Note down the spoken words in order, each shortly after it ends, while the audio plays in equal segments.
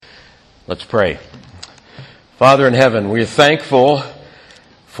Let's pray. Father in heaven, we're thankful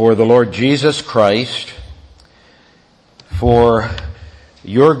for the Lord Jesus Christ, for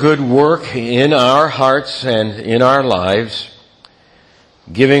your good work in our hearts and in our lives,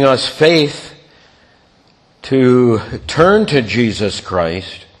 giving us faith to turn to Jesus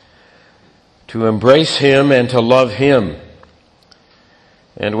Christ, to embrace Him and to love Him.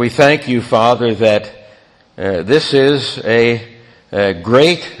 And we thank you, Father, that this is a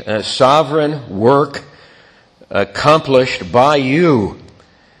great sovereign work accomplished by you.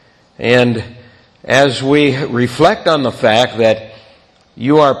 And as we reflect on the fact that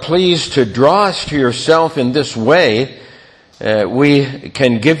you are pleased to draw us to yourself in this way, we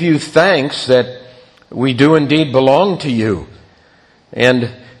can give you thanks that we do indeed belong to you.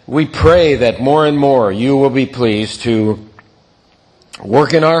 And we pray that more and more you will be pleased to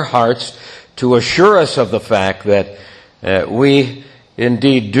work in our hearts to assure us of the fact that we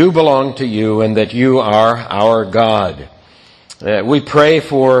indeed do belong to you and that you are our God. We pray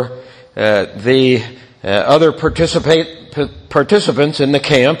for the other participants in the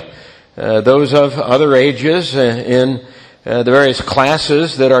camp, those of other ages in the various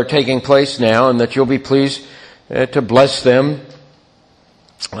classes that are taking place now, and that you'll be pleased to bless them.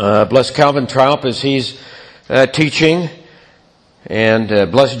 Bless Calvin Traup as he's teaching,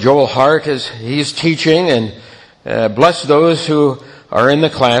 and bless Joel Hart as he's teaching, and bless those who are in the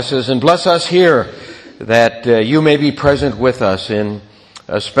classes, and bless us here that you may be present with us in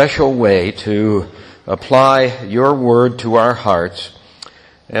a special way to apply your word to our hearts.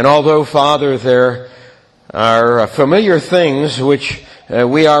 And although, Father, there are familiar things which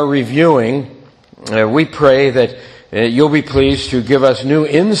we are reviewing, we pray that you'll be pleased to give us new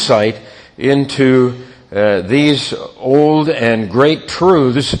insight into these old and great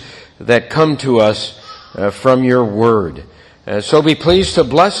truths that come to us from your word. So be pleased to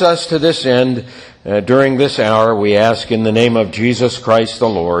bless us to this end during this hour, we ask in the name of Jesus Christ the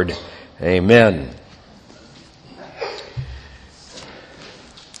Lord. Amen.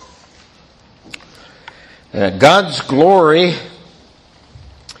 God's glory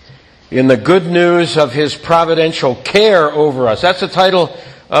in the good news of His providential care over us. That's the title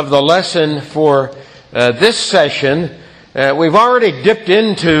of the lesson for this session. We've already dipped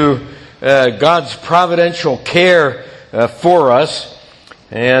into God's providential care for us,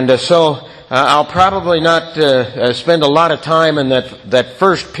 and so I'll probably not spend a lot of time in that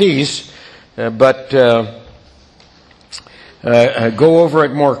first piece, but go over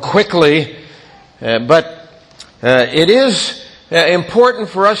it more quickly. But it is important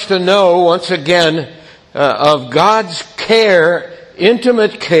for us to know, once again, of God's care,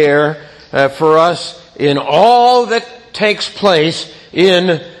 intimate care for us in all that takes place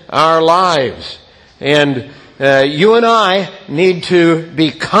in our lives. And you and I need to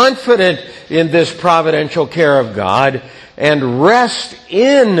be confident in this providential care of God and rest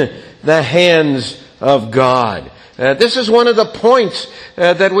in the hands of God. This is one of the points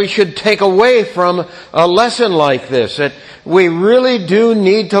that we should take away from a lesson like this, that we really do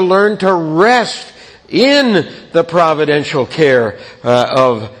need to learn to rest in the providential care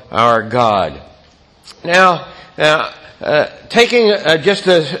of our God. Now, taking just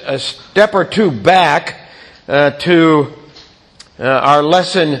a step or two back to our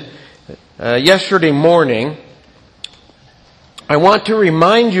lesson yesterday morning, I want to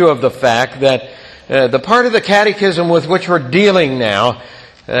remind you of the fact that the part of the catechism with which we're dealing now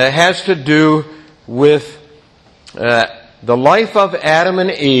has to do with the life of Adam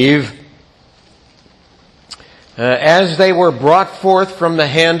and Eve as they were brought forth from the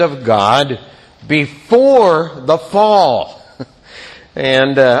hand of God before the fall.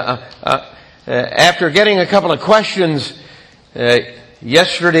 And after getting a couple of questions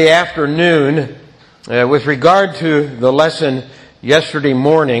yesterday afternoon with regard to the lesson yesterday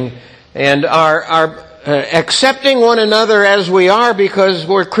morning, and our accepting one another as we are because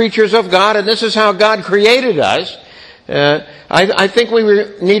we're creatures of God and this is how God created us, I think we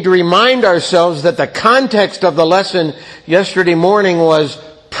need to remind ourselves that the context of the lesson yesterday morning was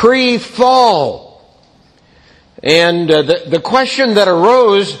pre-fall. And the question that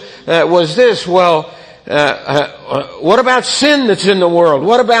arose was this: well, what about sin that's in the world?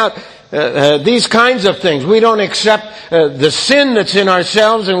 What about these kinds of things? We don't accept the sin that's in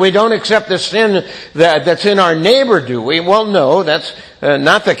ourselves, and we don't accept the sin that's in our neighbor, do we? Well, no, that's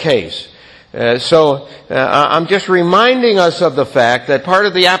not the case. So I'm just reminding us of the fact that part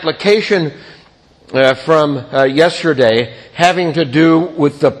of the application from yesterday having to do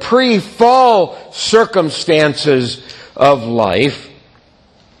with the pre-fall circumstances of life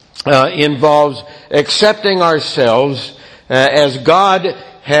involves accepting ourselves as God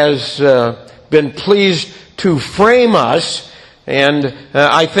has been pleased to frame us, and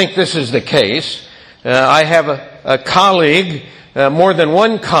I think this is the case. I have a colleague, more than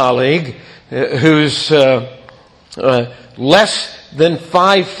one colleague, who's less than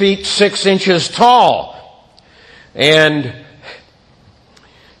 5 feet 6 inches tall. And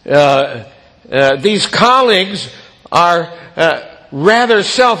these colleagues are rather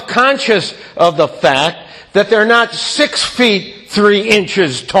self-conscious of the fact that they're not 6 feet 3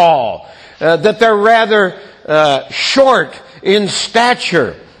 inches tall, that they're rather short in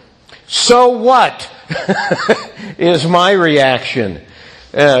stature. So what? Is my reaction.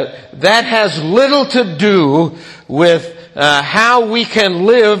 That has little to do with how we can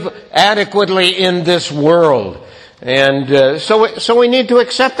live adequately in this world. And so we need to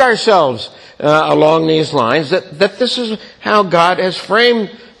accept ourselves along these lines, that this is how God has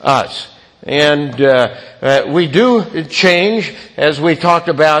framed us. And we do change, as we talked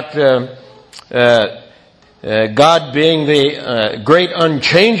about God being the great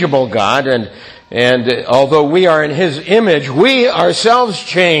unchangeable God, and although we are in His image, we ourselves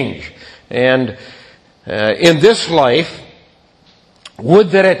change. And in this life, would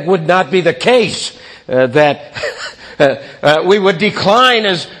that it would not be the case that we would decline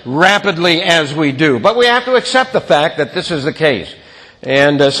as rapidly as we do. But we have to accept the fact that this is the case.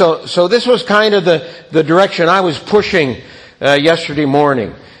 And so this was kind of the direction I was pushing yesterday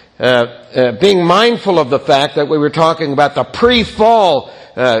morning. Being mindful of the fact that we were talking about the pre-fall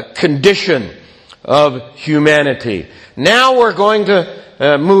condition of humanity. Now we're going to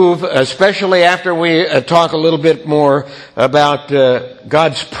move, especially after we talk a little bit more about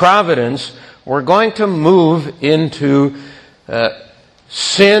God's providence, we're going to move into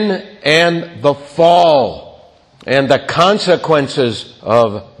sin and the fall and the consequences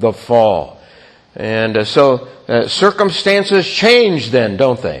of the fall. And so circumstances change then,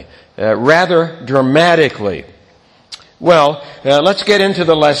 don't they? Rather dramatically. Well, let's get into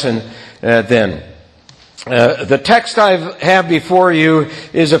the lesson then. The text I have before you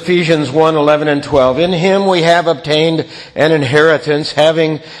is Ephesians 1:11 and 12. In Him we have obtained an inheritance,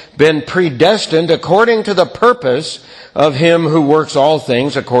 having been predestined according to the purpose of Him who works all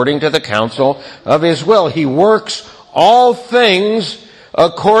things according to the counsel of His will. He works all things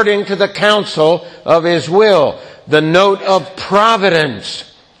according to the counsel of His will. The note of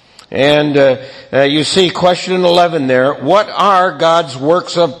providence. And you see question 11 there. What are God's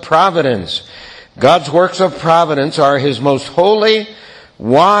works of providence? God's works of providence are His most holy,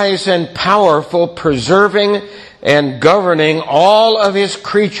 wise, and powerful, preserving and governing all of His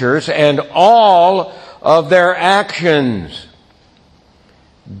creatures and all of their actions.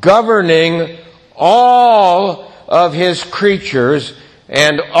 Governing all of His creatures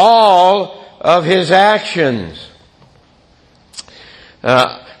and all of His actions.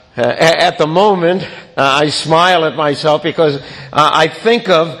 At the moment, I smile at myself because I think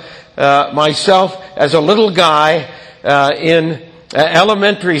of myself as a little guy in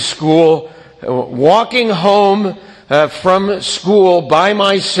elementary school, walking home from school by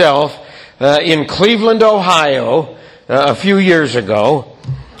myself in Cleveland, Ohio, a few years ago,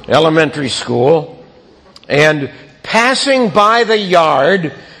 elementary school, and passing by the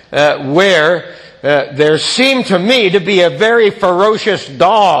yard where there seemed to me to be a very ferocious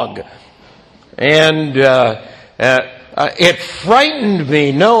dog. And it frightened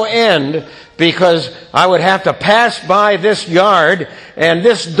me no end, because I would have to pass by this yard and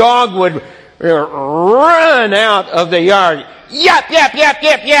this dog would run out of the yard. Yap, yap, yap,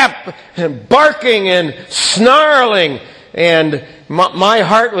 yap, yap, and barking and snarling. And my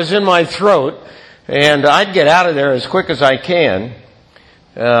heart was in my throat, and I'd get out of there as quick as I can.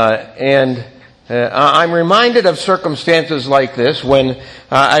 I'm reminded of circumstances like this when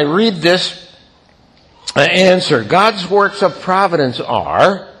I read this answer. God's works of providence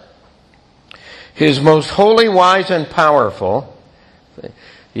are His most holy, wise, and powerful.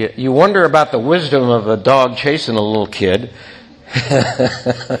 You wonder about the wisdom of a dog chasing a little kid.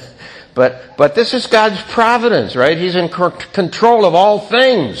 But this is God's providence, right? He's in control of all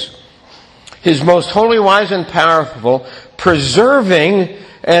things. His most holy, wise, and powerful, preserving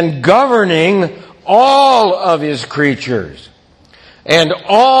and governing all of His creatures and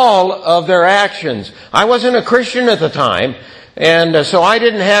all of their actions. I wasn't a Christian at the time, and so I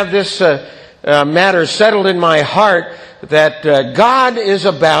didn't have this matter settled in my heart that God is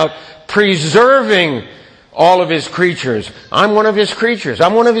about preserving all of His creatures. I'm one of His creatures.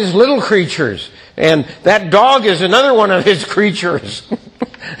 I'm one of His little creatures. And that dog is another one of His creatures.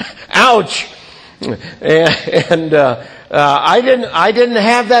 Ouch. And I didn't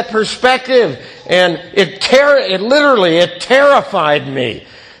have that perspective, and it terrified me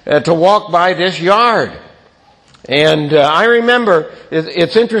to walk by this yard. And I remember,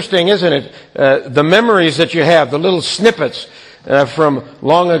 it's interesting, isn't it, the memories that you have, the little snippets from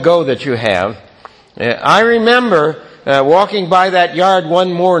long ago that you have. I remember walking by that yard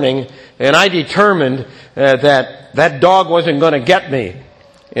one morning, and I determined that dog wasn't going to get me.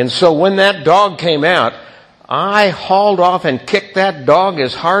 And so when that dog came out, I hauled off and kicked that dog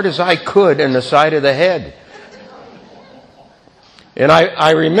as hard as I could in the side of the head. And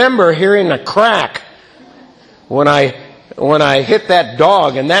I remember hearing a crack when I hit that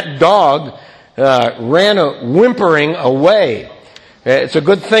dog, and that dog ran whimpering away. It's a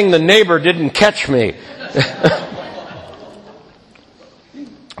good thing the neighbor didn't catch me.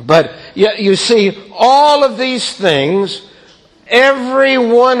 But you see, all of these things, every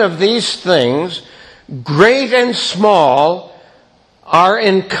one of these things, great and small, are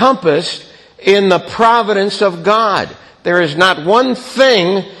encompassed in the providence of God. There is not one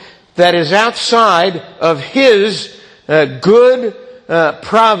thing that is outside of His good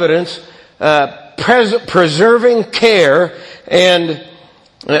providence, preserving care, and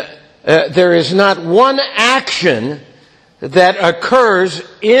there is not one action that occurs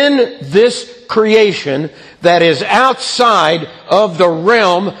in this creation that is outside of the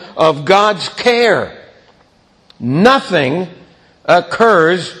realm of God's care. Nothing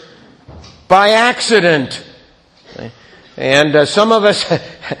occurs by accident. And some of us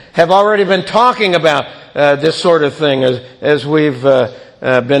have already been talking about this sort of thing as we've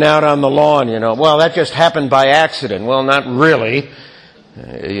been out on the lawn, you know. Well, that just happened by accident. Well, not really,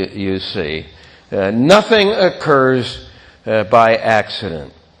 you see. Nothing occurs by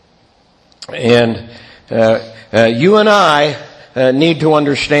accident. And you and I need to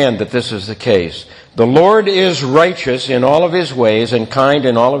understand that this is the case. The Lord is righteous in all of His ways and kind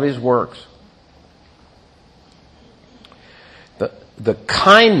in all of His works. The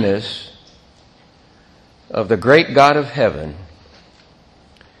kindness of the great God of heaven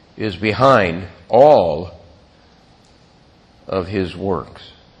is behind all of His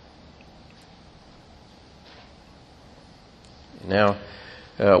works. Now,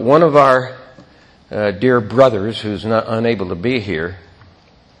 one of our dear brothers who's not unable to be here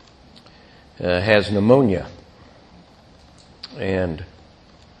has pneumonia. And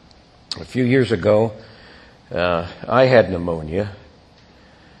a few years ago, I had pneumonia.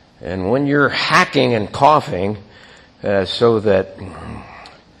 And when you're hacking and coughing so that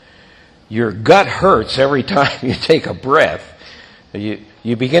your gut hurts every time you take a breath,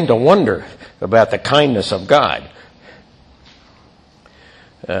 you begin to wonder about the kindness of God.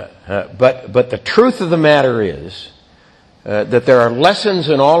 But the truth of the matter is that there are lessons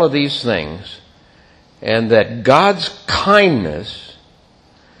in all of these things, and that God's kindness,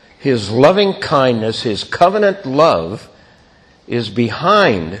 His loving kindness, His covenant love, is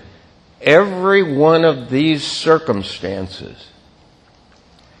behind every one of these circumstances.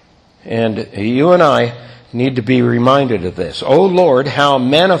 And you and I need to be reminded of this. O Lord, how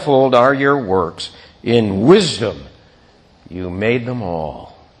manifold are your works. In wisdom you made them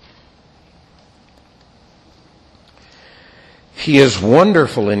all. He is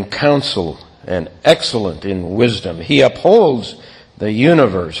wonderful in counsel and excellent in wisdom. He upholds the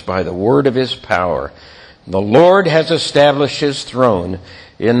universe by the word of His power. The Lord has established His throne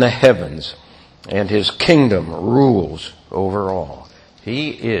in the heavens, and His kingdom rules over all. He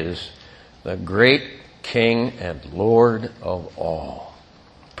is the great King and Lord of all.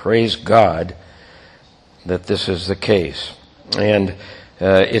 Praise God that this is the case. And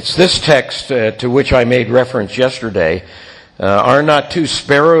it's this text to which I made reference yesterday. Are not 2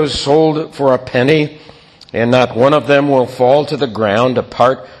 sparrows sold for a penny, and not one of them will fall to the ground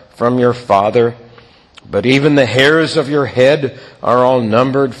apart from your Father? But even the hairs of your head are all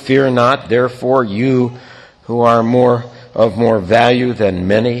numbered. Fear not, therefore, you who are of more value than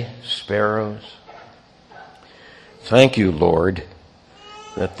many sparrows. Thank you, Lord,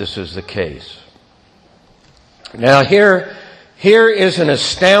 that this is the case. Now here is an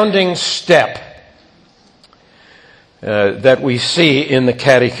astounding step that we see in the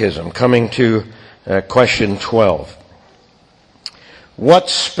Catechism, coming to question 12. What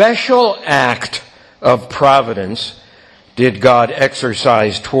special act of providence did God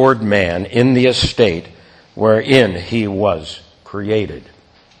exercise toward man in the estate wherein he was created?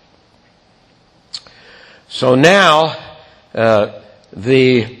 So now,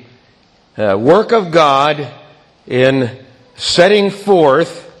 the work of God in setting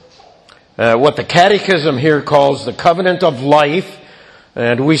forth what the Catechism here calls the covenant of life,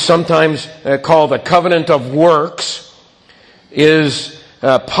 and we sometimes call the covenant of works, is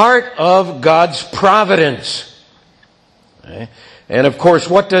part of God's providence. Okay? And of course,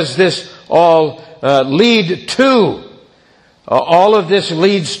 what does this all lead to? All of this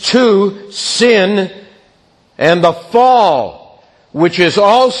leads to sin and the fall, which is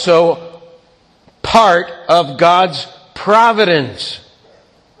also part of God's providence.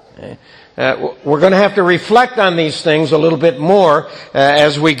 We're going to have to reflect on these things a little bit more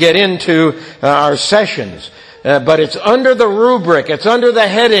as we get into our sessions. But it's under the rubric, it's under the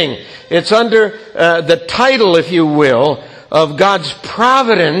heading, it's under the title, if you will, of God's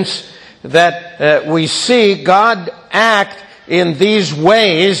providence that we see God act in these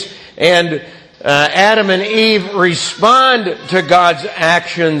ways, and Adam and Eve respond to God's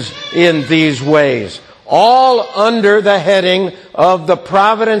actions in these ways. All under the heading of the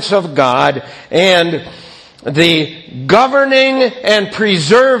providence of God and the governing and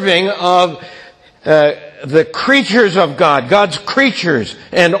preserving of the creatures of God, God's creatures,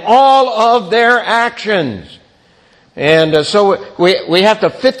 and all of their actions. And so we have to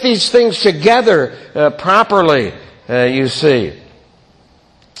fit these things together properly, you see.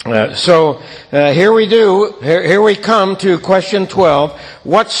 So here we do. Here we come to question 12.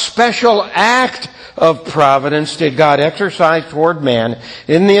 What special act of providence did God exercise toward man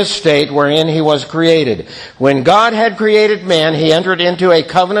in the estate wherein he was created? When God had created man, he entered into a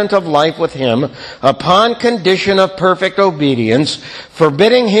covenant of life with him upon condition of perfect obedience,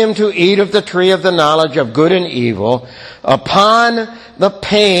 forbidding him to eat of the tree of the knowledge of good and evil, upon the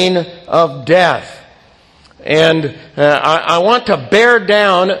pain of death. And I want to bear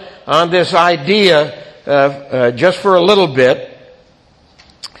down on this idea just for a little bit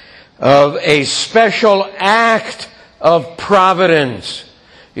of a special act of providence.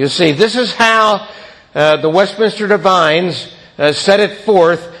 You see, this is how the Westminster Divines set it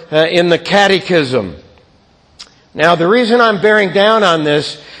forth in the Catechism. Now, the reason I'm bearing down on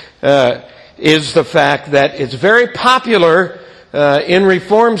this is the fact that it's very popular in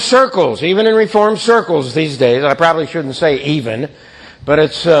Reformed circles, even in Reformed circles these days. I probably shouldn't say even, but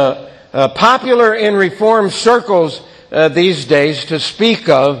it's popular in Reformed circles these days to speak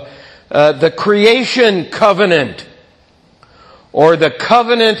of the creation covenant, or the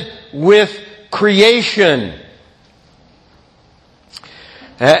covenant with creation,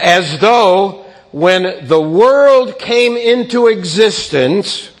 as though when the world came into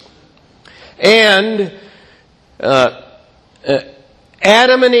existence and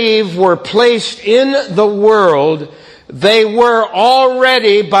Adam and Eve were placed in the world, they were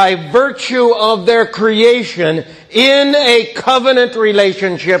already, by virtue of their creation, in a covenant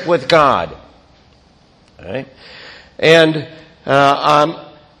relationship with God. Okay? And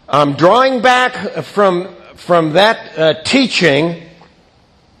I'm drawing back from that teaching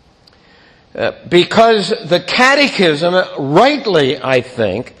because the Catechism, rightly, I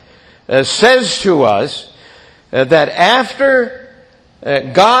think, says to us that after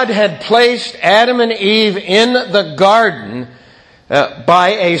God had placed Adam and Eve in the garden by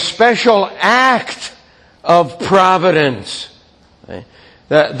a special act of providence.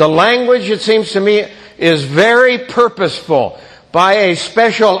 The language, it seems to me, is very purposeful. By a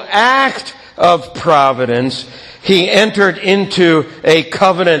special act of providence, he entered into a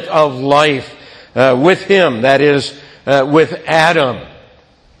covenant of life with him, that is, with Adam.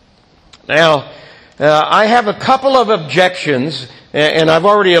 Now, I have a couple of objections, and I've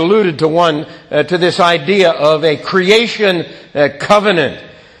already alluded to one, to this idea of a creation covenant.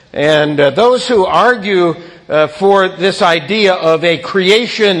 And those who argue for this idea of a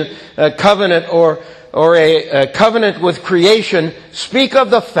creation covenant or a covenant with creation speak of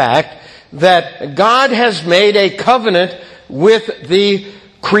the fact that God has made a covenant with the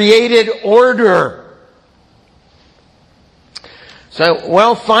created order. So,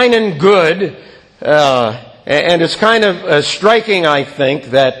 well, fine and good. And it's kind of striking, I think,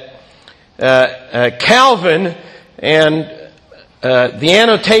 that Calvin and the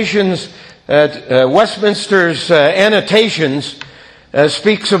annotations, Westminster's annotations,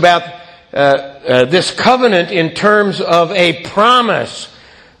 speaks about this covenant in terms of a promise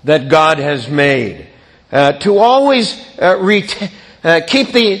that God has made to always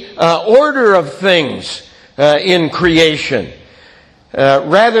keep the order of things in creation.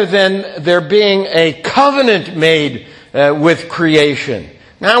 Rather than there being a covenant made with creation.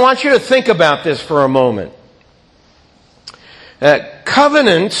 Now, I want you to think about this for a moment.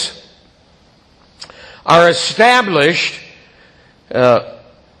 Covenants are established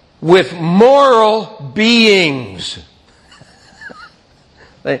with moral beings.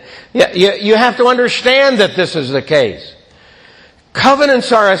 You have to understand that this is the case.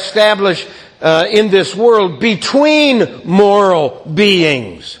 Covenants are established in this world between moral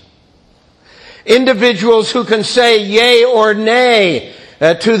beings. Individuals who can say yea or nay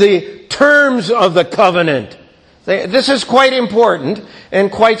to the terms of the covenant. This is quite important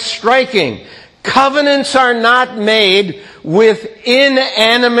and quite striking. Covenants are not made with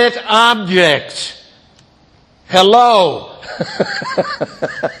inanimate objects. Hello.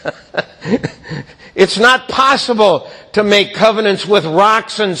 It's not possible to make covenants with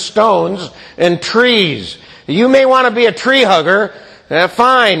rocks and stones and trees. You may want to be a tree hugger.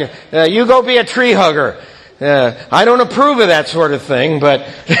 Fine. You go be a tree hugger. I don't approve of that sort of thing, but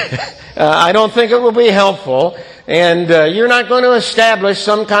I don't think it will be helpful. And you're not going to establish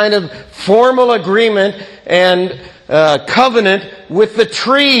some kind of formal agreement and covenant with the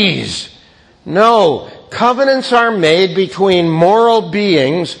trees. No. Covenants are made between moral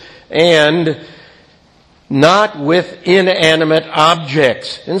beings and not with inanimate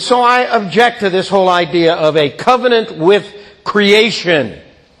objects. And so I object to this whole idea of a covenant with creation.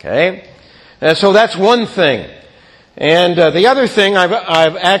 Okay? So that's one thing. And the other thing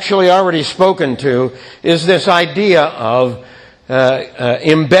I've actually already spoken to is this idea of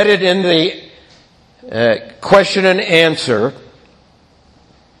embedded in the question and answer,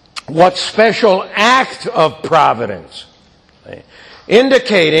 what special act of providence,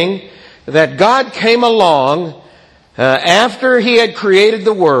 indicating that God came along after He had created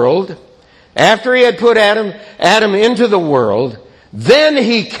the world, after He had put Adam into the world, then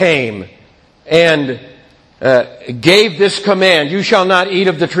He came and gave this command, you shall not eat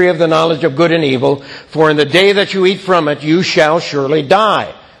of the tree of the knowledge of good and evil, for in the day that you eat from it, you shall surely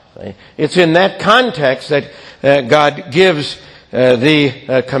die. It's in that context that God gives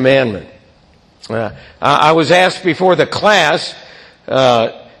the commandment. I was asked before the class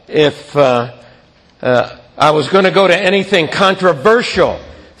if I was going to go to anything controversial. I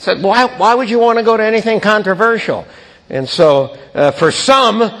said, why would you want to go to anything controversial? And so, for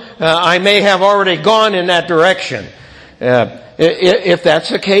some, I may have already gone in that direction. If that's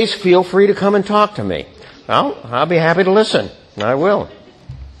the case, feel free to come and talk to me. Well, I'll be happy to listen. I will.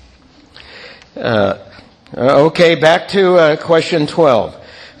 Okay, back to question 12.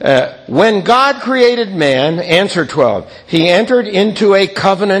 When God created man, answer 12, He entered into a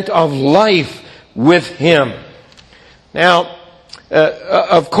covenant of life with him. Now,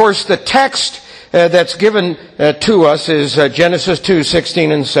 of course, the text that's given to us is Genesis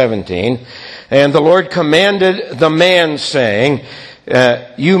 2:16 and 17. And the Lord commanded the man, saying,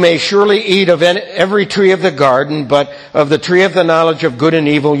 you may surely eat of every tree of the garden, but of the tree of the knowledge of good and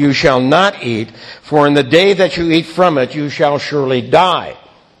evil you shall not eat, for in the day that you eat from it you shall surely die.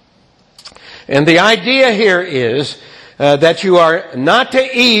 And the idea here is that you are not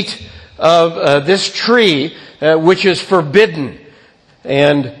to eat of this tree which is forbidden.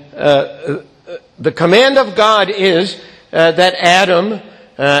 And the command of God is that Adam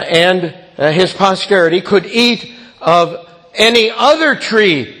and his posterity could eat of any other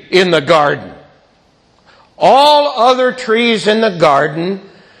tree in the garden. All other trees in the garden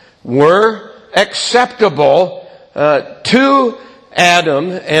were acceptable to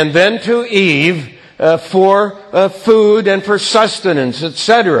Adam and then to Eve for food and for sustenance,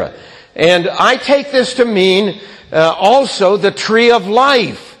 etc. And I take this to mean also the tree of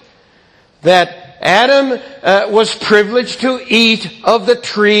life, that Adam was privileged to eat of the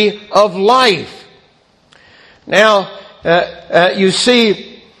tree of life. Now, you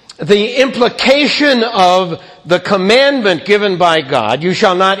see, the implication of the commandment given by God, you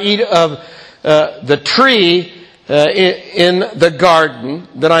shall not eat of the tree in the garden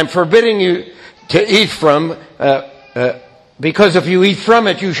that I'm forbidding you to eat from, because if you eat from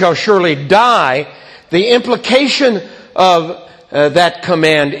it, you shall surely die. The implication of that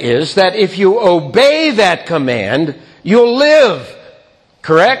command is that if you obey that command, you'll live.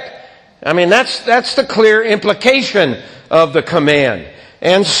 Correct? I mean, that's the clear implication of the command.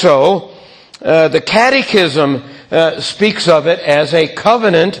 And so, the Catechism speaks of it as a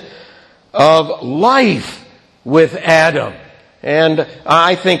covenant of life with Adam. And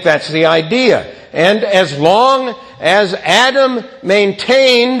I think that's the idea. And as long as Adam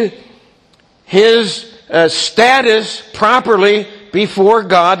maintained his status properly before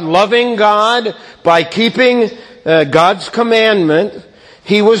God, loving God by keeping God's commandment,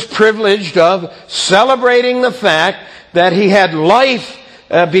 he was privileged of celebrating the fact that he had life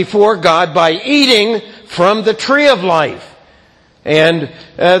before God by eating from the tree of life. And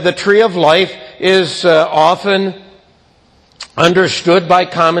the tree of life is often understood by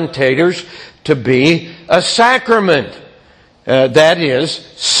commentators to be a sacrament. That is,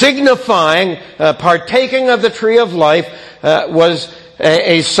 signifying partaking of the tree of life was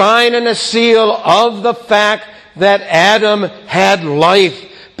a sign and a seal of the fact that Adam had life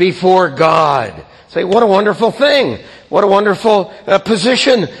before God. Say, what a wonderful thing. What a wonderful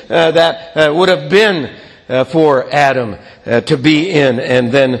position that would have been for Adam to be in,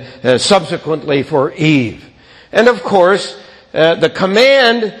 and then subsequently for Eve. And of course, the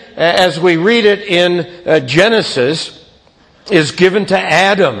command, as we read it in Genesis, is given to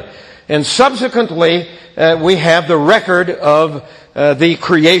Adam. And subsequently, we have the record of the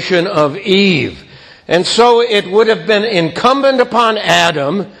creation of Eve. And so it would have been incumbent upon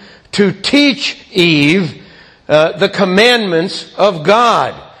Adam to teach Eve the commandments of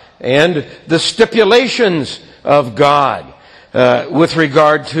God and the stipulations of God with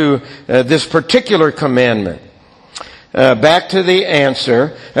regard to this particular commandment. Back to the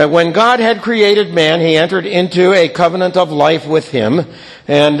answer. When God had created man, He entered into a covenant of life with him.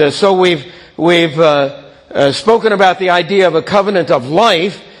 And so we've spoken about the idea of a covenant of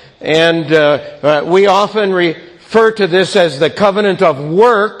life, and we often refer to this as the covenant of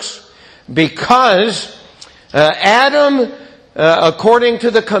works, because Adam, according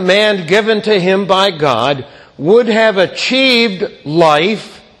to the command given to him by God, would have achieved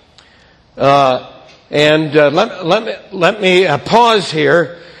life. And let me pause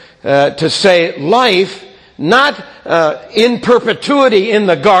here to say life, not in perpetuity in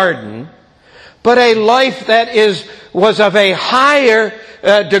the garden, but a life that was of a higher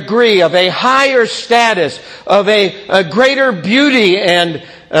degree, of a higher status, of a greater beauty and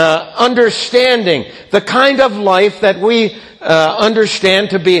understanding. The kind of life that we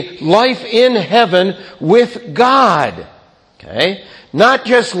understand to be life in heaven with God. Okay? Not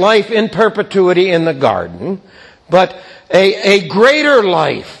just life in perpetuity in the garden, but a greater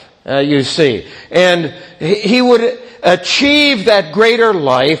life, you see. And he would achieve that greater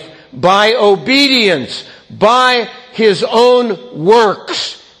life by obedience, by his own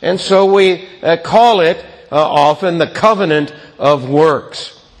works. And so we call it often the covenant of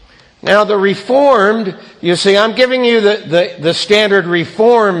works. Now the Reformed, you see, I'm giving you the standard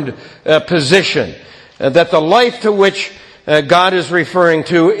Reformed position, that the life to which God is referring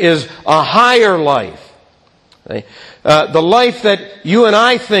to is a higher life. The life that you and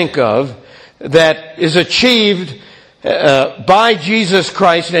I think of that is achieved by Jesus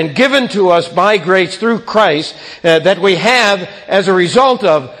Christ and given to us by grace through Christ, that we have as a result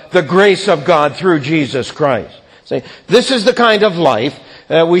of the grace of God through Jesus Christ. See, this is the kind of life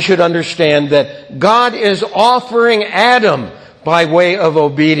we should understand that God is offering Adam by way of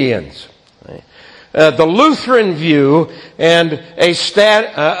obedience. The Lutheran view and a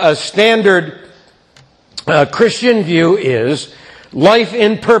standard Christian view is life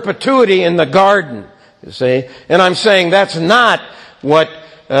in perpetuity in the garden, you see. And I'm saying that's not what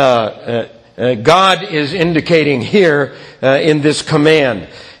God is indicating here in this command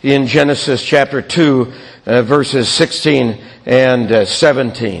in Genesis chapter 2, verses 16 and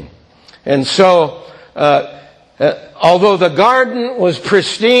 17. And so, although the garden was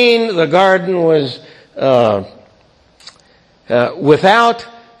pristine, the garden was without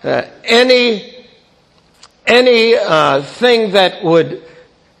any thing that would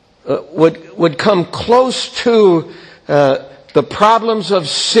come close to the problems of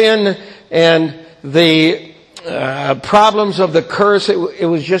sin and the problems of the curse. It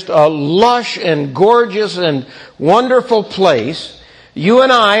was just a lush and gorgeous and wonderful place. You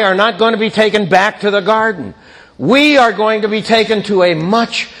and I are not going to be taken back to the garden. We are going to be taken to a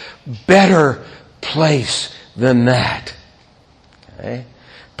much better place than that. Okay?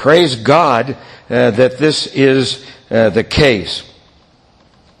 Praise God that this is the case.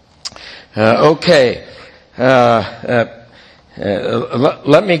 Okay.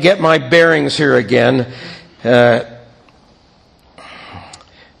 Let me get my bearings here again.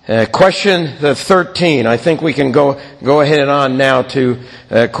 Question 13. I think we can go ahead and on now to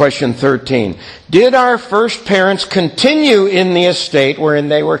question 13. Did our first parents continue in the estate wherein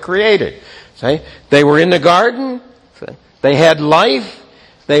they were created? See? They were in the garden. They had life.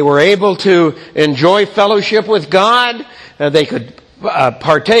 They were able to enjoy fellowship with God. They could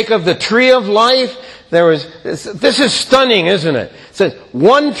partake of the tree of life. This is stunning, isn't it? It says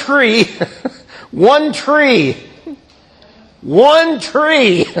one tree, one tree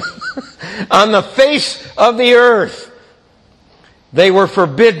on the face of the earth they were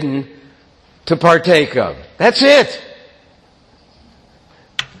forbidden to partake of. That's it.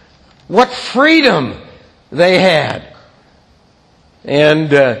 What freedom they had.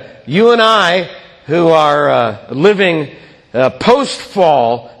 And you and I, who are living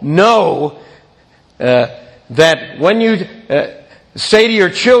post-fall, know that when you say to your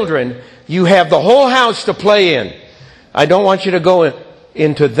children, you have the whole house to play in. I don't want you to go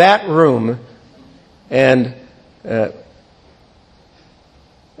into that room and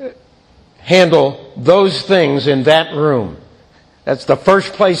handle those things in that room. That's the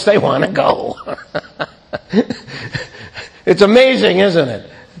first place they want to go. It's amazing, isn't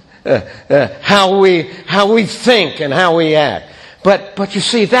it? How we think and how we act. But you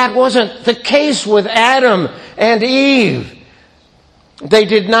see, that wasn't the case with Adam and Eve. They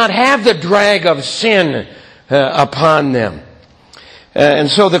did not have the drag of sin upon them. And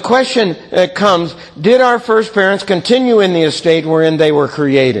so the question comes, did our first parents continue in the estate wherein they were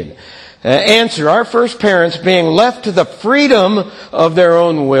created? Answer, our first parents, being left to the freedom of their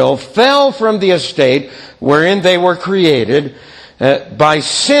own will, fell from the estate wherein they were created by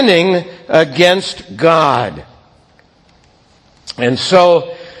sinning against God. And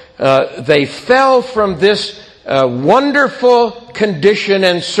so they fell from this wonderful condition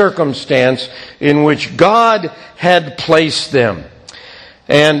and circumstance in which God had placed them.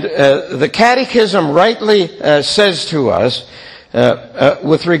 And the Catechism rightly says to us,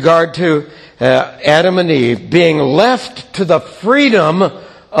 with regard to Adam and Eve, being left to the freedom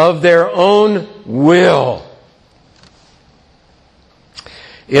of their own will.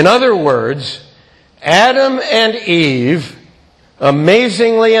 In other words, Adam and Eve,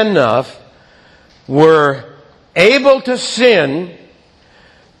 amazingly enough, were able to sin,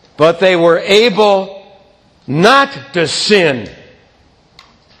 but they were able not to sin.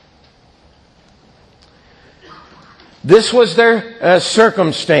 This was their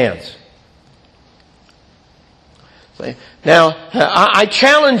circumstance. Now, I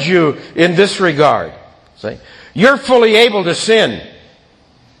challenge you in this regard. You're fully able to sin.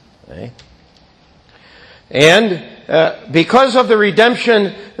 And because of the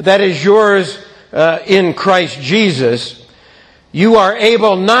redemption that is yours in Christ Jesus, you are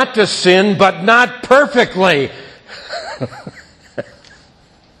able not to sin, but not perfectly.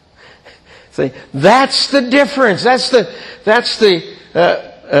 See, that's the difference. That's the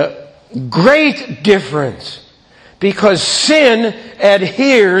great difference. Because sin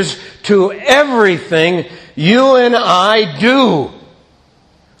adheres to everything you and I do.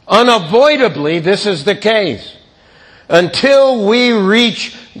 Unavoidably, this is the case. Until we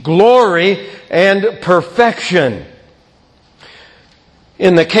reach glory and perfection.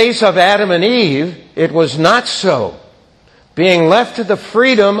 In the case of Adam and Eve, it was not so. Being left to the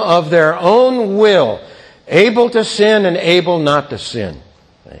freedom of their own will, able to sin and able not to sin.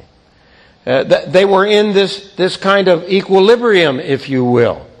 They were in this kind of equilibrium, if you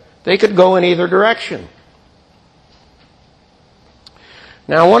will. They could go in either direction.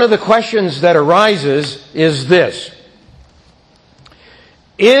 Now, one of the questions that arises is this.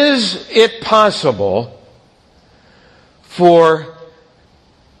 Is it possible for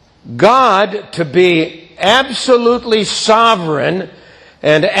God to be absolutely sovereign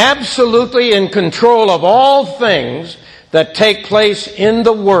and absolutely in control of all things that take place in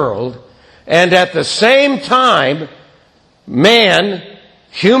the world, and at the same time, man,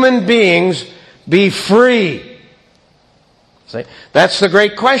 human beings, be free? See, that's the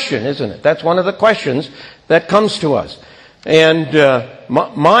great question, isn't it? That's one of the questions that comes to us. And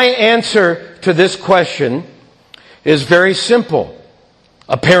my answer to this question is very simple.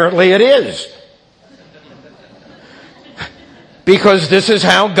 Apparently it is. Because this is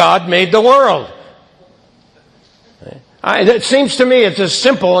how God made the world. It seems to me it's as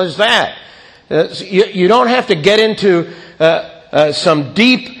simple as that. You don't have to get into some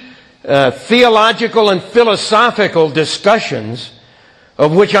deep theological and philosophical discussions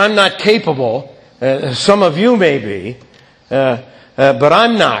of which I'm not capable. Some of you may be, but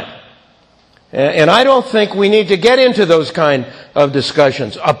I'm not. And I don't think we need to get into those kind of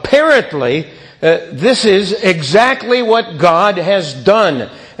discussions. Apparently, this is exactly what God has done.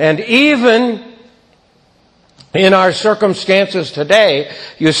 And even in our circumstances today,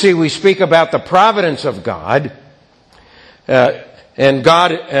 you see, we speak about the providence of God, and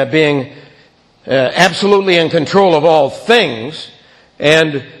God being absolutely in control of all things.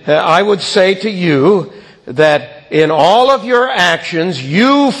 And I would say to you that in all of your actions,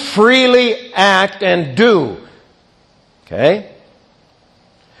 you freely act and do. Okay?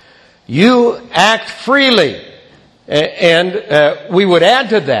 You act freely. And we would add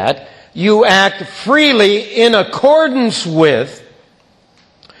to that, you act freely in accordance with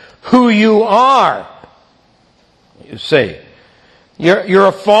who you are. You see, you're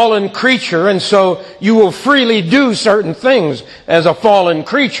a fallen creature, and so you will freely do certain things as a fallen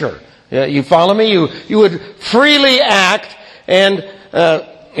creature. You follow me? You would freely act and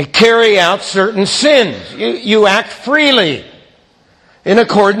carry out certain sins. You act freely in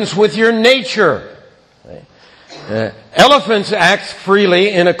accordance with your nature. Elephants act freely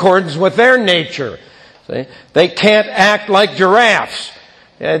in accordance with their nature. They can't act like giraffes.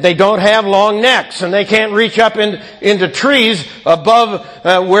 They don't have long necks, and they can't reach up into trees above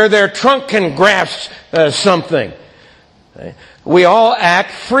where their trunk can grasp something. We all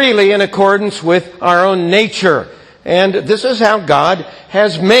act freely in accordance with our own nature. And this is how God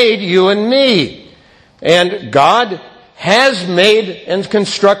has made you and me. And God has made and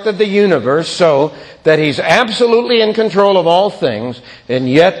constructed the universe so that He's absolutely in control of all things, and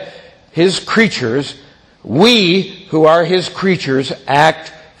yet His creatures, we who are His creatures,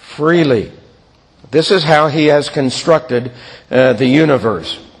 act freely. This is how He has constructed the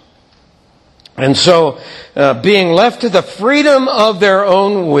universe. And so, being left to the freedom of their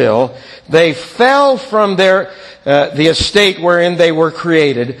own will, they fell from the estate wherein they were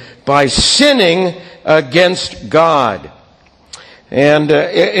created by sinning against God. And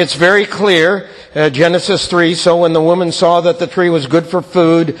it's very clear, Genesis 3, so when the woman saw that the tree was good for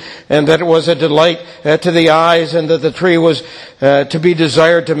food, and that it was a delight to the eyes, and that the tree was to be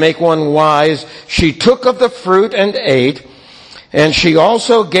desired to make one wise, she took of the fruit and ate, and she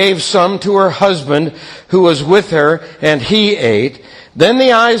also gave some to her husband who was with her, and he ate. Then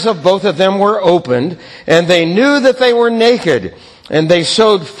the eyes of both of them were opened, and they knew that they were naked. And they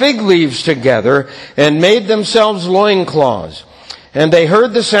sewed fig leaves together and made themselves loincloths. And they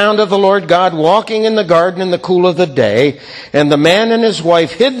heard the sound of the Lord God walking in the garden in the cool of the day. And the man and his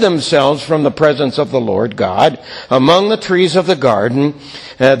wife hid themselves from the presence of the Lord God among the trees of the garden.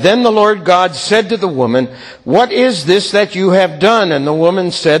 Then the Lord God said to the woman, "What is this that you have done?" And the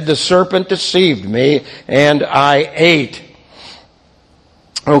woman said, "The serpent deceived me, and I ate."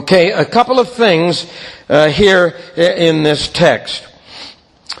 Okay, a couple of things here in this text.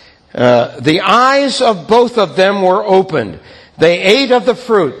 The eyes of both of them were opened. They ate of the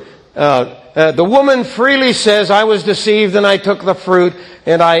fruit. The woman freely says, "I was deceived and I took the fruit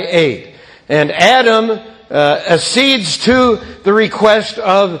and I ate." And Adam accedes to the request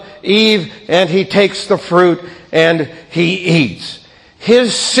of Eve, and he takes the fruit and he eats.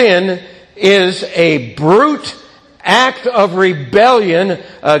 His sin is a brute act of rebellion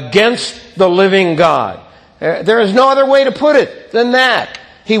against the living God. There is no other way to put it than that.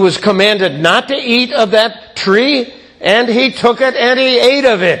 He was commanded not to eat of that tree, and he took it and he ate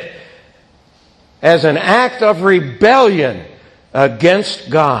of it as an act of rebellion against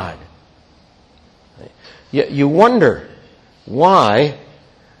God. You wonder why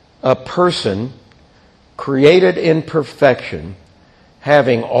a person created in perfection,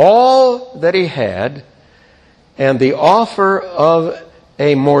 having all that he had, and the offer of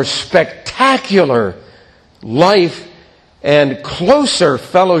a more spectacular life and closer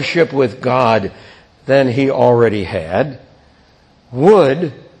fellowship with God than he already had,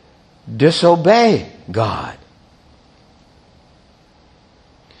 would disobey God.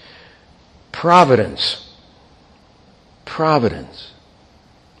 Providence. Providence.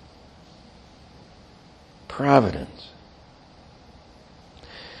 Providence.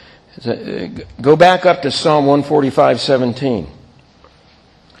 Go back up to Psalm 145:17.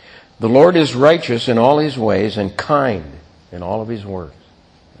 The Lord is righteous in all His ways and kind in all of His works.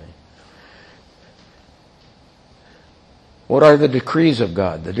 What are the decrees of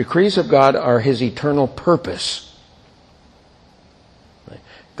God? The decrees of God are His eternal purpose.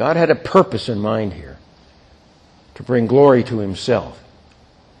 God had a purpose in mind here, to bring glory to Himself.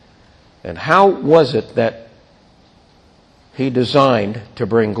 And how was it that He designed to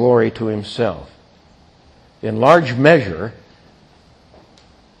bring glory to Himself? In large measure,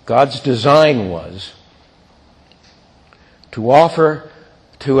 God's design was to offer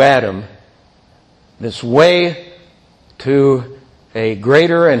to Adam this way to a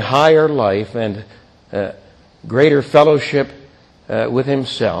greater and higher life and greater fellowship with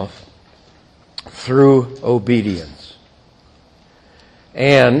Himself through obedience.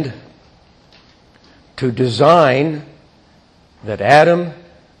 And to design that Adam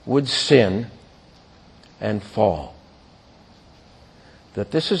would sin and fall.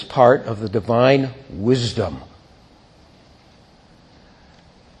 That this is part of the divine wisdom,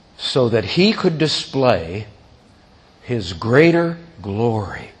 so that He could display His greater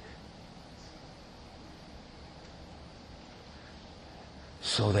glory.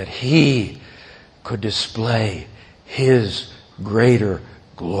 So that He could display His greater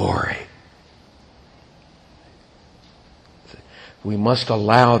glory. We must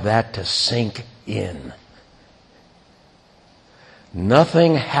allow that to sink in.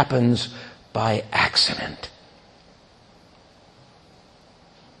 Nothing happens by accident.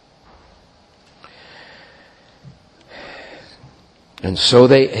 And so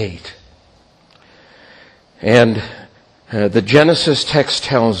they ate. And the Genesis text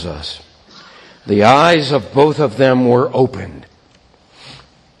tells us the eyes of both of them were opened.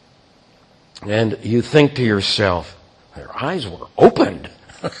 And you think to yourself, their eyes were opened.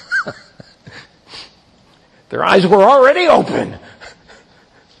 Their eyes were already open.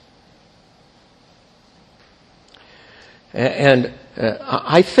 And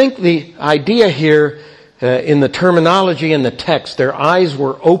I think the idea here in the terminology in the text, their eyes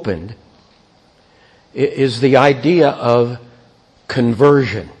were opened, is the idea of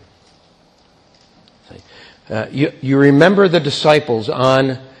conversion. You remember the disciples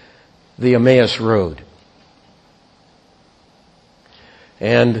on the Emmaus Road.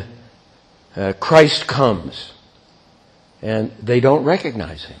 And Christ comes, and they don't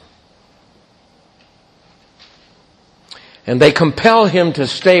recognize Him. And they compel Him to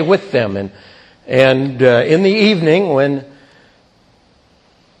stay with them. And in the evening, when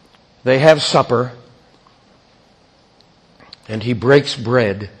they have supper, and He breaks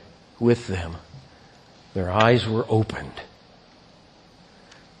bread with them, their eyes were opened.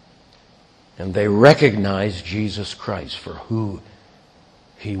 And they recognized Jesus Christ for who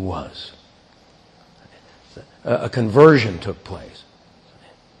He was. A conversion took place.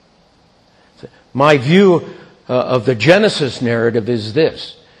 My view of the Genesis narrative is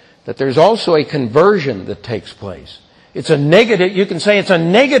this, that there's also a conversion that takes place. It's a negative, you can say it's a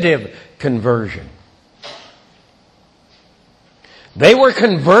negative conversion. They were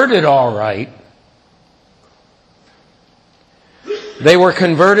converted all right. They were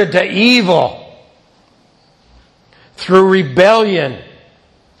converted to evil through rebellion.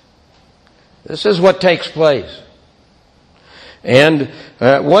 This is what takes place. And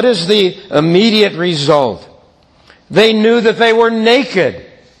what is the immediate result? They knew that they were naked.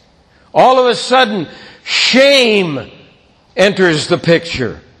 All of a sudden, shame enters the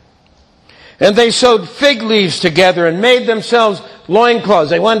picture. And they sewed fig leaves together and made themselves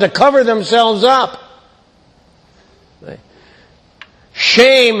loincloths. They wanted to cover themselves up.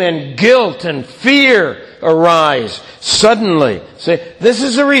 Shame and guilt and fear arise suddenly. Say, this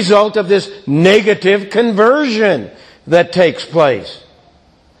is a result of this negative conversion that takes place.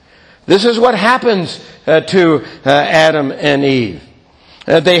 This is what happens to Adam and Eve.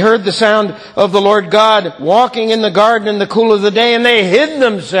 They heard the sound of the Lord God walking in the garden in the cool of the day, and they hid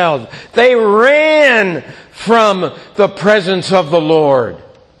themselves. They ran from the presence of the Lord.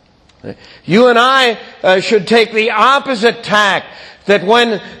 You and I should take the opposite tack, that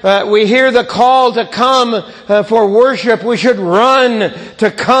when we hear the call to come for worship, we should run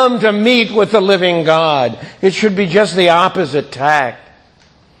to come to meet with the living God. It should be just the opposite tack.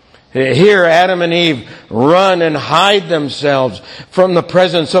 Here, Adam and Eve run and hide themselves from the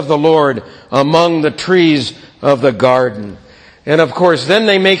presence of the Lord among the trees of the garden. And of course, then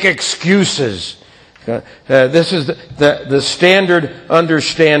they make excuses. This is the standard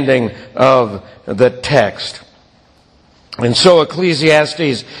understanding of the text. And so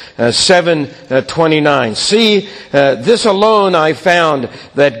Ecclesiastes 7:29. See, this alone I found,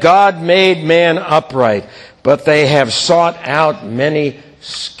 that God made man upright, but they have sought out many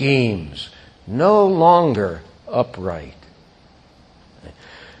schemes, no longer upright.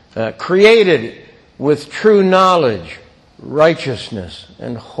 Created with true knowledge, righteousness,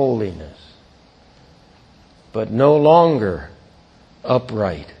 and holiness, but no longer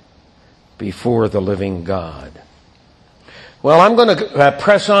upright before the living God. Well, I'm going to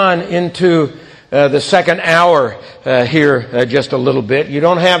press on into the second hour here just a little bit. You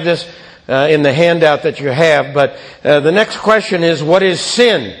don't have this in the handout that you have, but the next question is, what is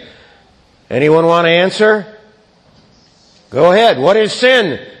sin? Anyone want to answer? Go ahead. What is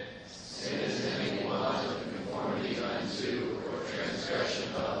sin? Sin is any want of conformity unto or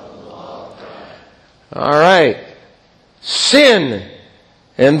transgression of the law of God. All right. Sin.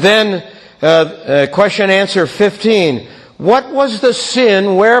 And then question answer 15. What was the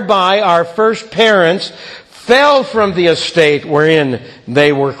sin whereby our first parents fell from the estate wherein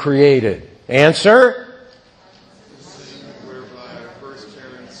they were created? Answer? The sin whereby our first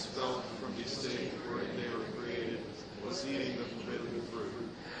parents fell from the estate wherein they were created was eating the forbidden fruit.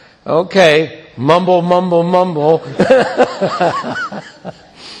 Okay. Mumble, mumble, mumble.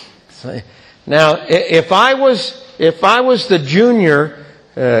 Now, if I was the junior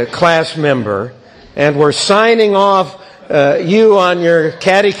class member and we're signing off you on your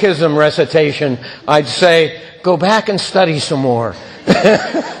catechism recitation, I'd say, go back and study some more.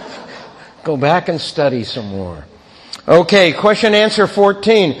 Go back and study some more. Okay, question answer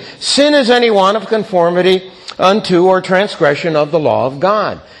 14. Sin is any want of conformity unto or transgression of the law of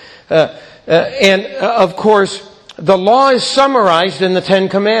God. And of course, the law is summarized in the Ten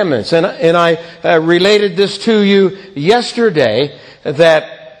Commandments. And I related this to you yesterday,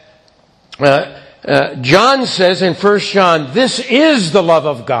 that John says in 1 John, this is the love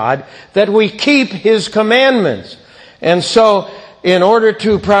of God, that we keep His commandments. And so, in order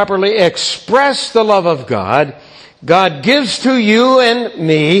to properly express the love of God, God gives to you and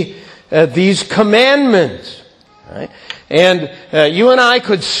me these commandments. Right? And you and I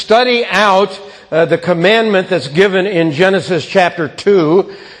could study out the commandment that's given in Genesis chapter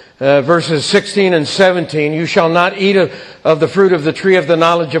 2, verses 16 and 17. You shall not eat of the fruit of the tree of the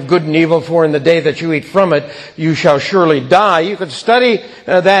knowledge of good and evil, for in the day that you eat from it, you shall surely die. You could study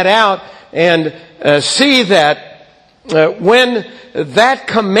that out and see that when that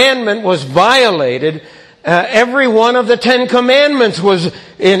commandment was violated, every one of the 10 commandments was,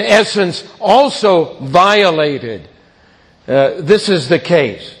 in essence, also violated. This is the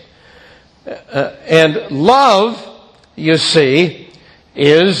case. And love, you see,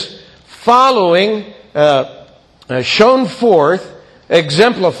 is following, shown forth,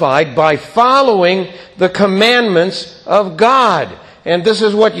 exemplified by following the commandments of God. And this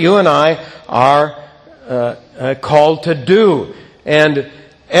is what you and I are called to do. And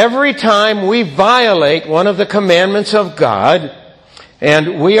every time we violate one of the commandments of God,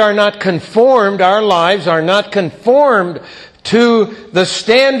 and we are not conformed, our lives are not conformed to the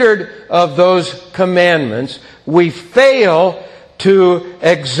standard of those commandments, we fail to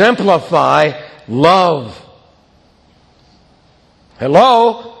exemplify love.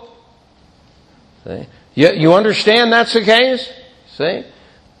 Hello? See? You understand that's the case? See?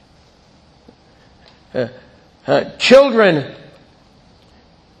 Children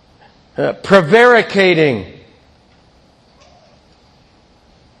prevaricating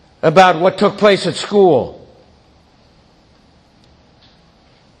about what took place at school.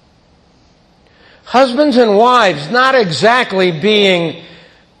 Husbands and wives not exactly being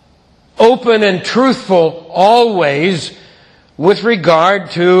open and truthful always with regard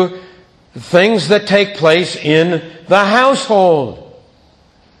to things that take place in the household.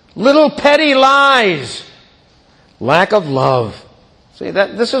 Little petty lies. Lack of love. See,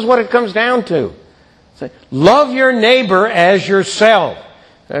 this is what it comes down to. Love your neighbor as yourself.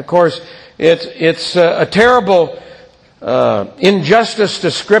 Of course, it's a terrible injustice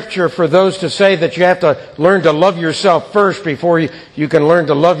to Scripture for those to say that you have to learn to love yourself first before you can learn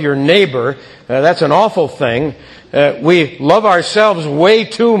to love your neighbor. That's an awful thing. We love ourselves way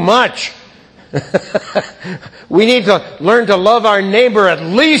too much. We need to learn to love our neighbor at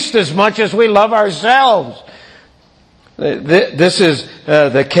least as much as we love ourselves. This is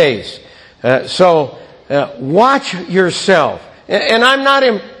the case. So watch yourself. And I'm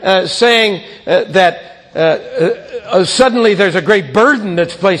not saying that suddenly there's a great burden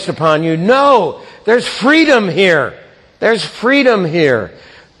that's placed upon you. No, there's freedom here. There's freedom here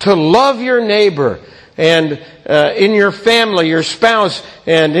to love your neighbor, and in your family, your spouse,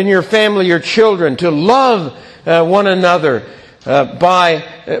 and in your family, your children, to love one another by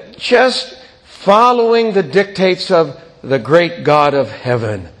just following the dictates of the great God of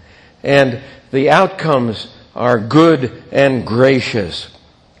heaven. And the outcomes are good and gracious.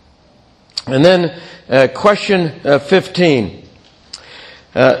 And then question 15.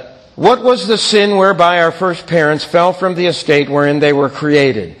 What was the sin whereby our first parents fell from the estate wherein they were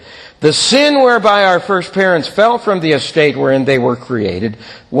created? The sin whereby our first parents fell from the estate wherein they were created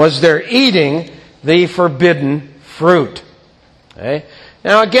was their eating the forbidden fruit. Okay?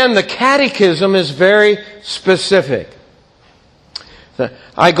 Now again, the Catechism is very specific.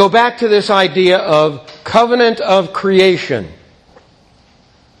 I go back to this idea of covenant of creation.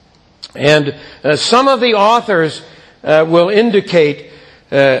 And some of the authors will indicate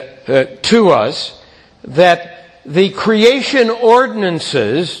to us that the creation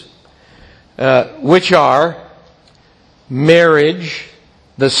ordinances, which are marriage,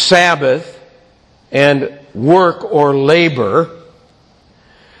 the Sabbath, and work or labor,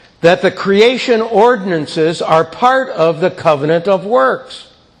 that the creation ordinances are part of the covenant of works.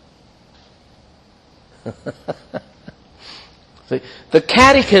 See, the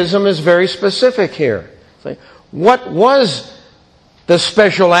Catechism is very specific here. See, what was the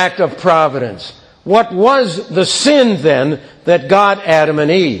special act of providence? What was the sin then that got Adam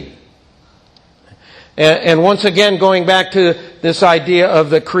and Eve? And once again, going back to this idea of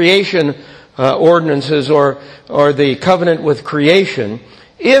the creation ordinances or the covenant with creation,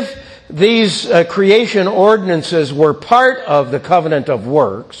 if these creation ordinances were part of the covenant of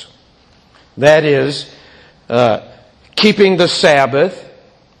works, that is, keeping the Sabbath,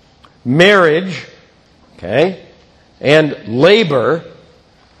 marriage, okay, and labor,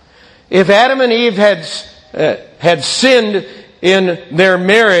 if Adam and Eve had sinned in their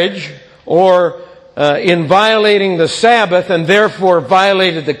marriage or in violating the Sabbath and therefore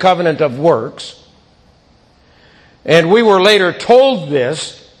violated the covenant of works, and we were later told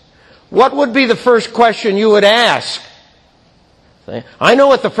this, what would be the first question you would ask? I know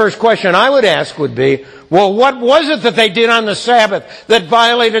what the first question I would ask would be, well, what was it that they did on the Sabbath that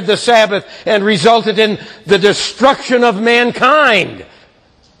violated the Sabbath and resulted in the destruction of mankind?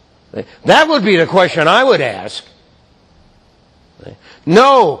 That would be the question I would ask.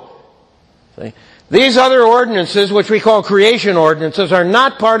 No. These other ordinances, which we call creation ordinances, are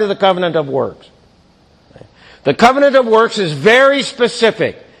not part of the covenant of works. The covenant of works is very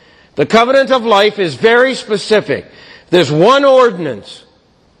specific. The covenant of life is very specific. There's one ordinance.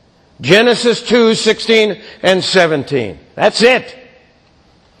 Genesis 2:16 and 17. That's it.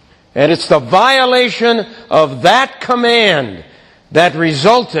 And it's the violation of that command that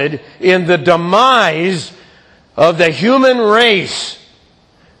resulted in the demise of the human race.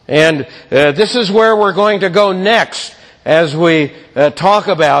 And this is where we're going to go next as we talk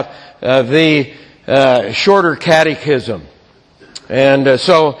about the shorter catechism. And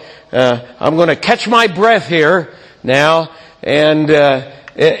so I'm going to catch my breath here now. And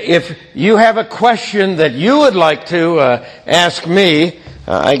if you have a question that you would like to ask me,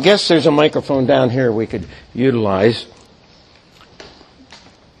 I guess there's a microphone down here we could utilize.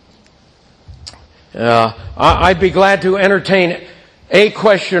 I'd be glad to entertain a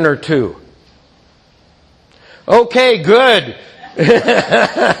question or two. Okay, good.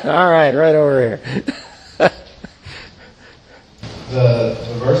 All right over here. The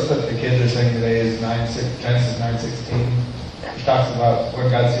verse that the kids are saying today is Genesis 9:16, which talks about when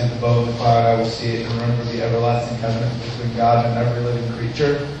God sees the bow of the cloud, I will see it and remember the everlasting covenant between God and every living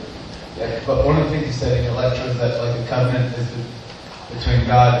creature. Yeah, but one of the things you said in your lecture is that like a covenant is between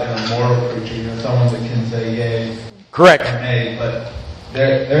God and a moral creature. Someone that can say yay, correct, or nay, but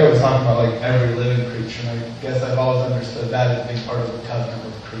there it was talking about like every living creature. And I guess I've always understood that as being part of the covenant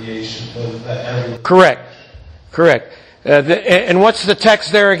of creation. That every correct. And what's the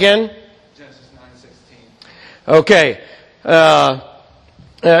text there again? Genesis 9:16. Okay.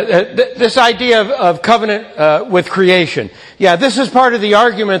 This idea of covenant with creation. Yeah, this is part of the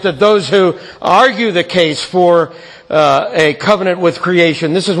argument that those who argue the case for a covenant with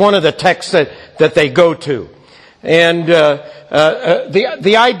creation, this is one of the texts that they go to. And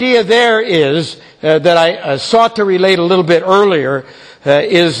the idea there is that I sought to relate a little bit earlier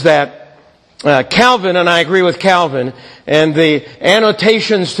is that Calvin, and I agree with Calvin, and the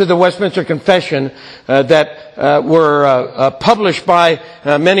annotations to the Westminster Confession that were published by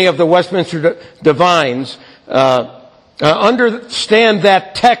many of the Westminster divines understand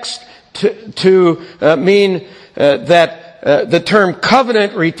that text to mean that the term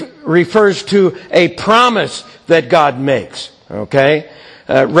covenant refers to a promise that God makes, okay?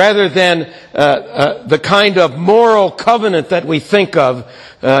 Rather than the kind of moral covenant that we think of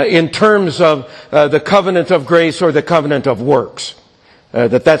in terms of the covenant of grace or the covenant of works.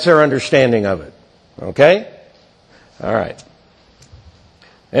 That's our understanding of it. Okay? All right.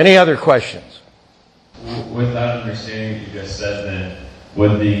 Any other questions? With that understanding that you just said, then,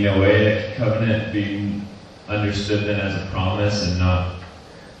 would the Noahic covenant be understood then as a promise and not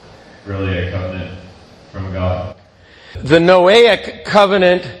really a covenant from God? The Noahic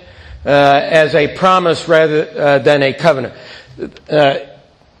covenant as a promise rather than a covenant.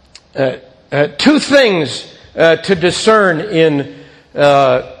 Two things to discern in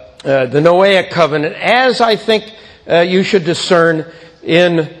the Noahic covenant, as I think you should discern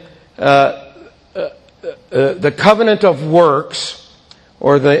in the covenant of works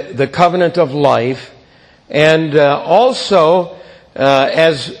or the covenant of life, and also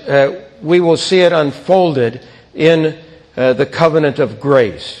as we will see it unfolded in the covenant of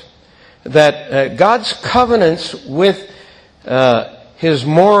grace. That God's covenants with His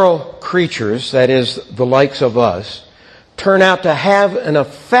moral creatures, that is, the likes of us, turn out to have an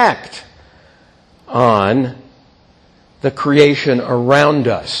effect on the creation around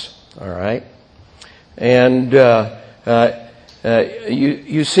us. All right? And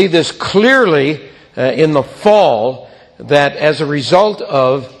you see this clearly in the fall, that as a result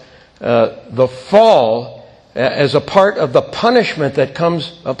of the fall, as a part of the punishment that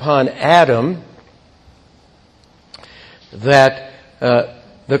comes upon Adam, that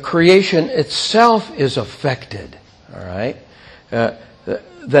the creation itself is affected. All right,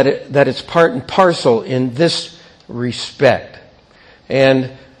 that it's part and parcel in this respect.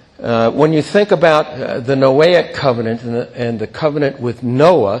 And when you think about the Noahic covenant and the covenant with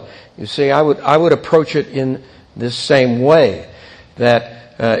Noah, you see, I would approach it in this same way,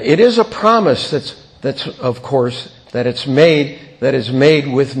 that it is a promise that's of course that is made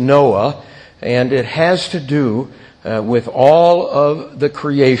with Noah, and it has to do with all of the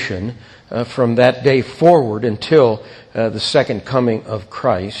creation from that day forward until the second coming of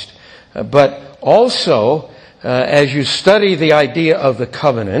Christ. But also, as you study the idea of the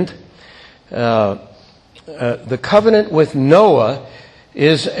covenant with Noah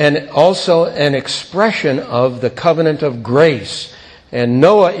is also an expression of the covenant of grace. And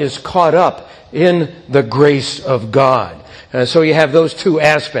Noah is caught up in the grace of God. So you have those two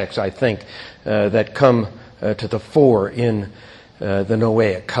aspects, I think, that come to the fore in the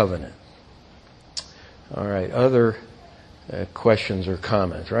Noahic covenant. All right, other questions or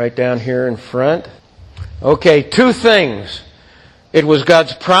comments? Right down here in front. Okay, two things. It was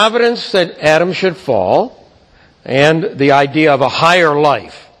God's providence that Adam should fall, and the idea of a higher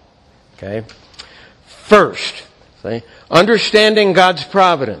life. Okay? First, understanding God's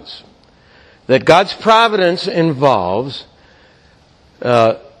providence. That God's providence involves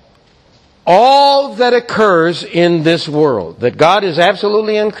all that occurs in this world. That God is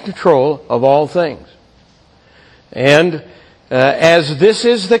absolutely in control of all things. And as this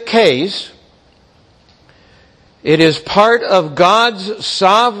is the case, it is part of God's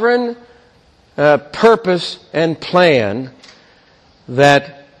sovereign purpose and plan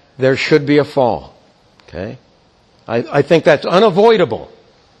that there should be a fall. Okay? I think that's unavoidable,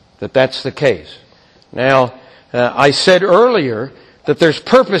 that that's the case. Now, I said earlier that there's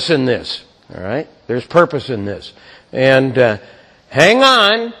purpose in this. All right? There's purpose in this. And hang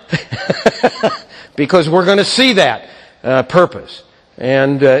on, because we're going to see that purpose.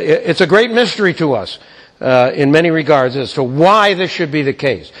 And it's a great mystery to us in many regards as to why this should be the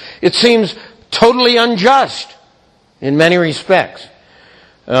case. It seems totally unjust in many respects.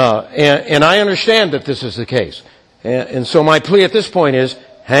 And I understand that this is the case. And so my plea at this point is,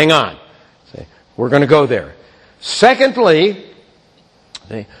 hang on. We're going to go there. Secondly,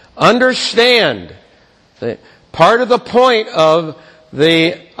 understand that part of the point of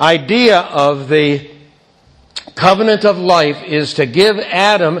the idea of the covenant of life is to give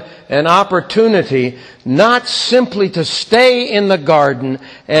Adam an opportunity not simply to stay in the garden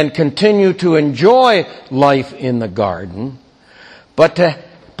and continue to enjoy life in the garden, but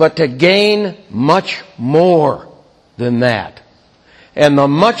to gain much more than that. And the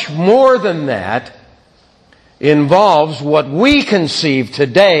much more than that involves what we conceive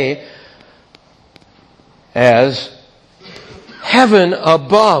today as heaven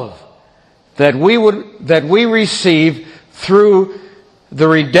above, that we receive through the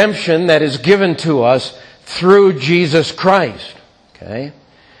redemption that is given to us through Jesus Christ. Okay?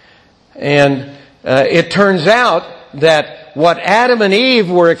 And it turns out that what Adam and Eve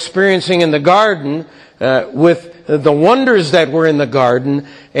were experiencing in the garden, with the wonders that were in the garden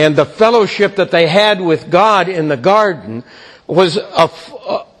and the fellowship that they had with God in the garden, was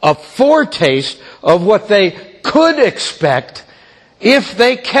a foretaste of what they could expect if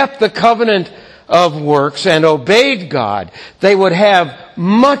they kept the covenant of works and obeyed God. They would have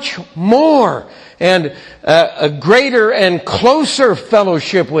much more and a greater and closer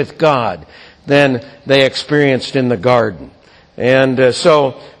fellowship with God than they experienced in the garden. And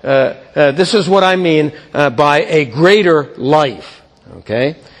so this is what I mean by a greater life.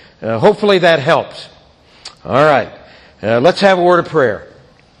 Okay? Hopefully that helps. All right. Let's have a word of prayer.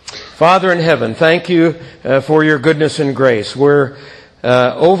 Father in heaven, thank you for your goodness and grace. We're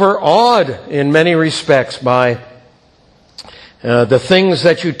overawed in many respects by the things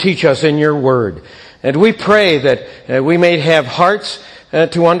that you teach us in your word. And we pray that we may have hearts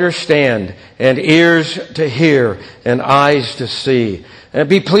to understand and ears to hear and eyes to see. And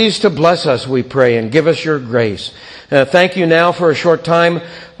be pleased to bless us, we pray, and give us your grace. Thank you now for a short time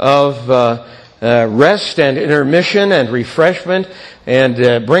of rest and intermission and refreshment,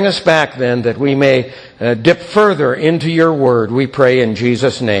 and bring us back then that we may dip further into your word. We pray in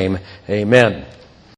Jesus' name. Amen.